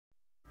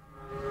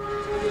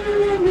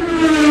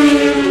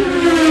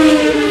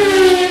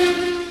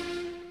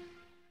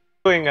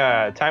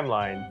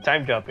doing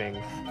time jumping,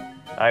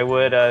 I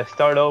would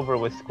start over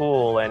with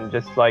school and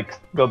just like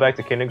go back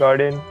to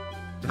kindergarten,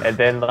 and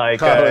then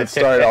like I would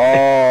start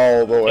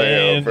all the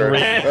way over.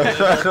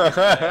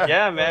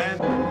 Yeah, man.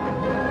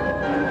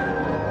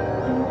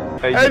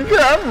 Edgar,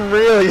 I'm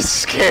really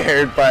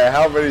scared by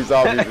how many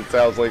zombies it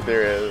sounds like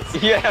there is.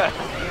 Yeah.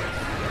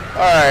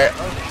 Alright,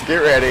 get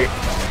ready.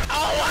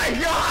 Oh my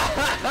god!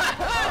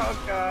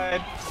 Oh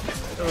god.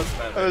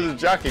 There's a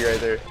jockey right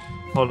there.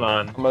 Hold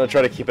on. I'm gonna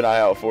try to keep an eye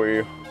out for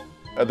you.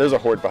 There's a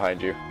horde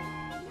behind you.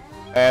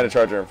 And a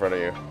charger in front of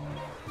you.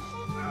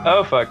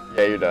 Oh fuck.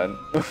 Yeah, you're done.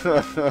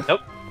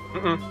 Nope.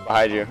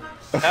 Behind you.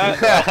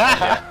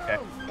 Yeah, okay.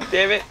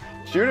 Damn it.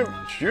 Shoot him,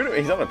 shoot him.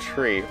 He's on a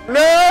tree.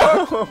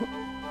 No!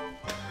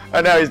 Oh,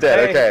 no, he's dead.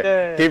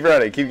 Okay. Keep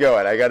running, keep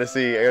going. I gotta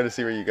see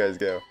where you guys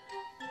go.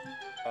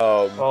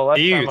 Well, last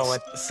Ew, time I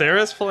went.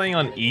 Sarah's playing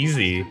on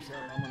easy.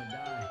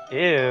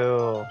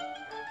 Ew.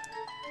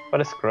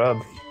 What a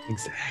scrub.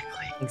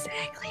 Exactly.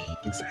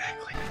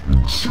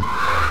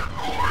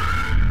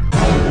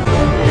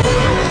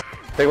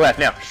 Take left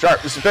now.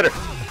 Sharp. This is better.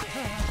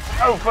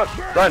 Oh fuck.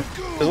 Run.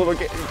 There's a little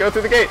gate. Go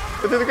through the gate.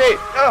 Go through the gate.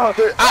 Oh,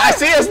 I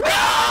see us.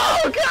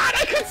 No! God,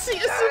 I could see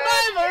a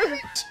survivor.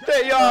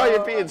 Y'all,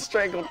 you're being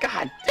strangled.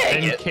 God dang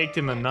And you it. kicked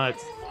in the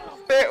nuts.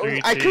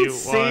 I could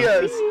see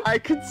us. I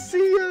could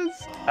see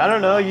us. I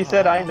don't know. You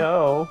said I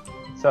know,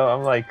 so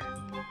I'm like,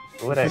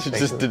 what I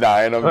Just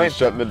denying them. Just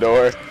shutting the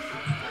door.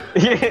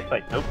 Yeah,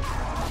 like nope.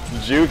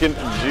 Juking,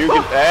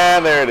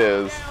 and there it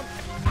is.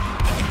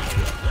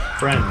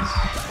 Friends.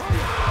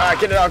 Ah,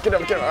 get it out, get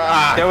it out, get it out.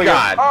 Ah, There we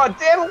God. go. Oh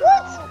damn it!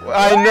 What?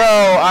 I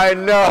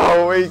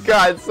know. We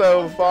got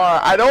so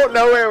far. I don't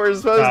know where we're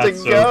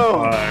supposed to go.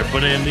 Far,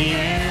 but in the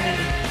end,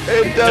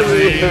 It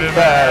doesn't even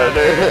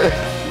matter.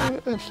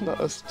 It's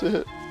lost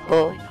it.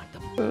 Oh.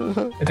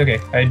 It's okay.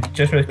 I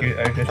just rescued.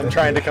 I'm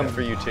trying to come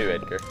for you too,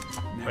 Edgar.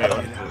 wait,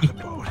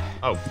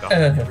 oh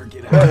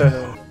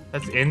god,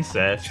 that's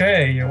incest.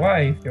 Trey, your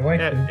wife.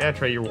 Yeah,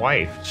 Trey, your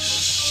wife.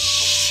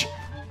 Shh.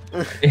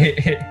 Well,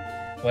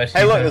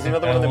 Hey, look, there's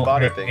another one of them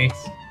body things.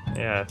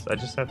 Yeah, I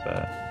just said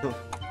that.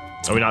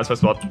 Are we not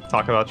supposed to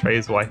talk about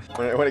Trey's wife?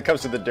 When it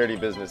comes to the dirty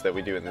business that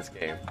we do in this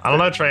game. I don't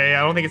know, Trey. I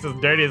don't think it's as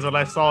dirty as what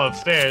I saw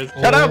upstairs.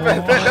 Shut up!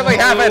 Nothing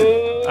happened!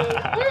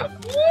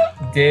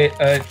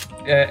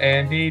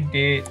 Andy,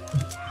 did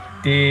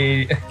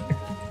you?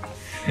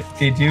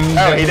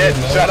 Oh, he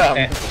didn't. Shut up.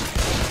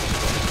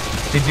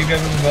 Did you give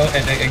him a vote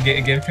and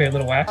give Trey a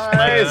little whack?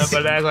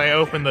 But as I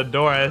opened the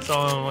door, I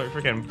saw him like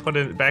freaking put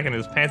it back in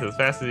his pants as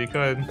fast as he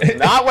could.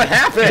 Not what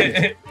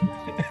happened!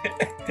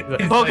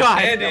 Oh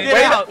god!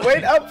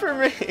 Wait up for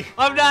me!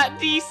 I'm not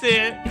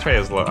decent. Trey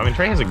is low. I mean,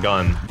 Trey has a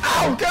gun.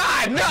 Oh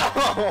god,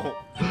 no!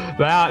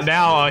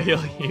 Now I'll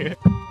heal you.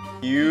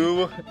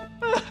 You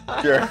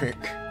jerk.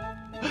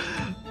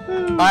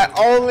 I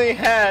only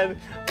had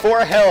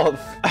 4 health.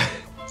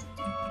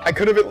 I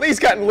could have at least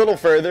gotten a little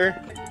further.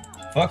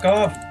 Fuck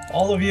off,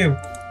 all of you.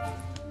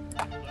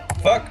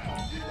 Fuck.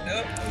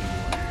 No.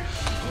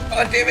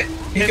 Oh damn it!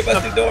 He can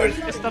bust the doors.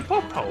 It's the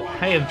popo.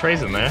 Hey, and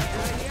Trey's in there.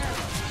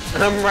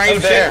 I'm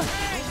right there.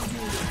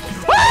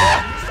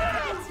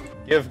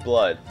 Give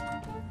blood.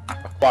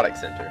 Aquatic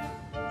Center.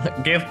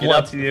 Give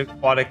blood to the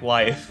aquatic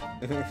life.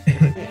 You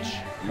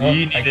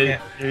need it.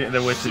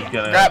 The witch is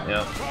gonna. Crap.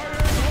 Yeah.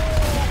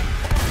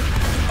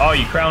 Oh,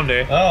 you crowned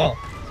her. Oh.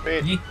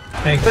 Sweet.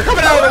 Thank They're you.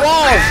 coming out of the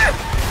walls!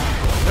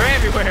 They're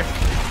everywhere.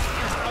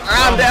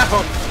 I'm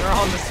down. They're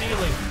on the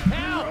ceiling.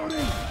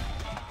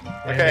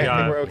 Okay, I got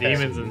think we're okay.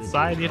 demons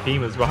inside you,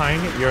 demons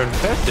behind you. You're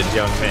infested,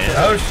 young man.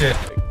 Oh shit.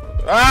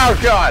 Oh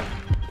god!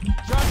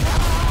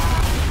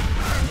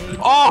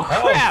 Oh Oh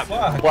crap!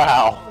 fuck.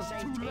 Wow.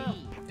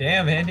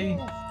 Damn, Andy.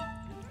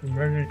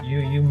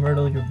 You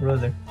murdered your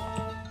brother.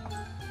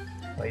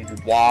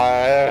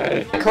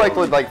 Why? I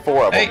collected like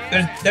 4 of them.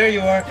 Hey, there you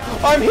are.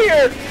 I'm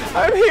here!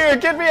 I'm here!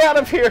 Get me out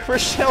of here!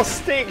 Rochelle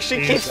stinks! She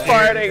keeps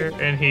farting!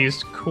 And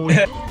he's cool.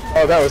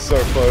 Oh, that was so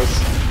close.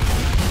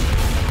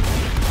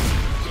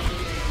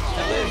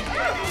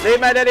 Leave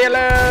my daddy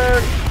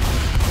alone!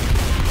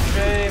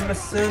 Hey, my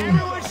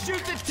son.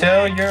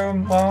 Tell your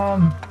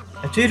mom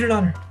I cheated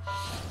on her.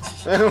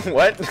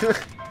 What?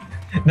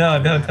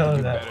 No, don't tell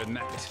her that. Ew,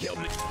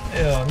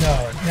 no.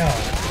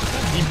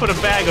 You put a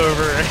bag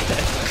over her.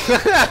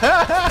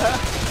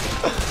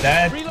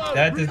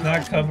 That does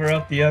not cover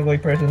up the ugly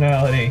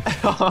personality.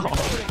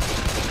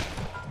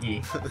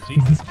 Yeah.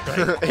 Jesus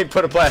Christ. He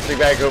put a plastic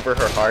bag over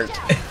her heart.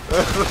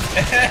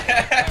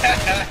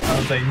 I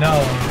was like,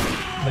 no.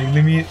 Like,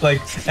 leave me,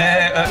 like,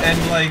 and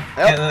like,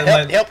 Help.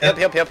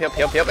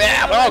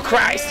 Yeah, oh,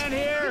 Christ!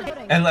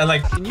 and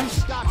like,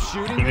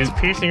 He was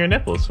piercing your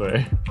nipples for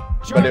her.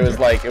 But it was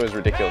like, it was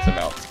ridiculous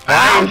amounts.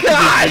 Oh,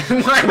 God!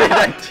 Why did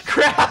I...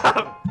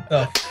 Crap!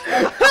 oh,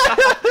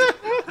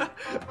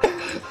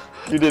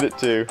 You did it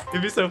too.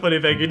 It'd be so funny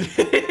if I could.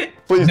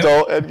 Please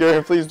don't,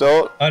 Edgar. Please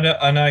don't. oh no,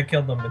 I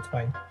killed them. It's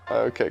fine.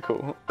 Okay,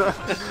 cool.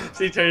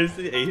 She turns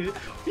to Aiden.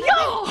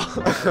 Yo!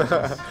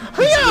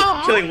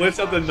 She like whips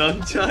out the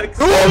nunchucks.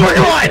 Oh my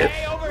god!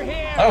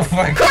 Oh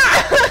fuck.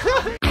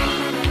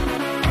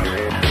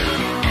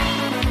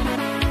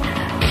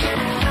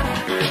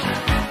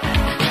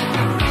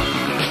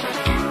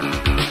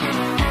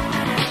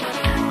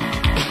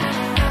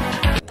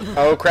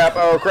 Oh crap,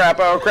 oh crap,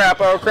 oh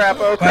crap, oh crap,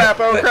 oh crap,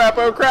 oh crap,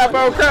 oh crap,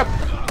 oh crap!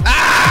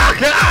 Ah,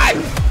 God!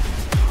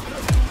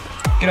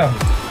 Get off.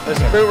 There's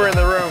a boober in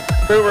the room.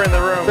 Boober in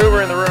the room.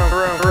 Boober in the room.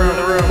 Boober in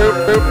the room. Boop,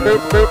 boop, boop,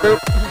 boop, boop.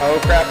 Oh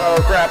crap,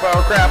 oh crap,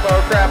 oh crap,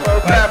 oh crap, oh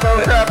crap,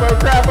 oh crap, oh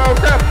crap, oh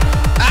crap!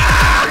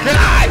 Ah,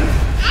 God!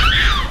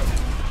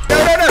 No,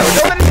 no, no!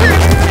 Don't let it shoot!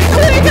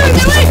 Don't let it go!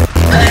 Get away!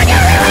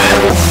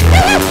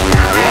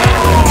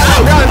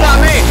 Oh God, it's not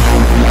me!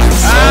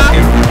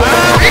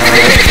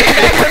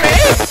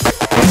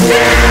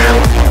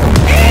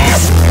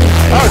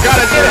 Oh God,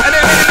 I did it! I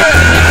did it!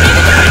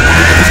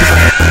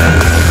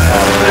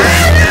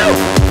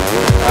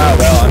 Oh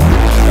well, I'm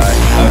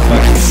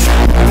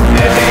sorry.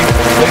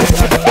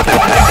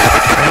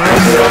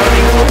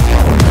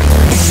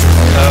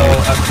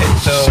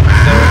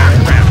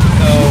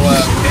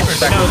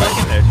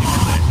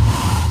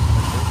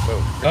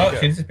 Oh,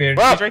 she disappeared.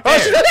 Whoa. She's right Oh, there.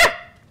 she's right there!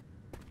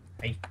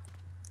 Hey.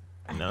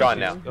 No, Gone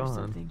she's now.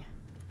 Gone.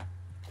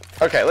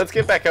 Okay, let's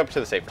get back up to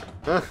the safe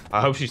room.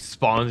 I hope she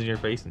spawns in your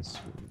face and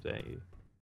swoops at you.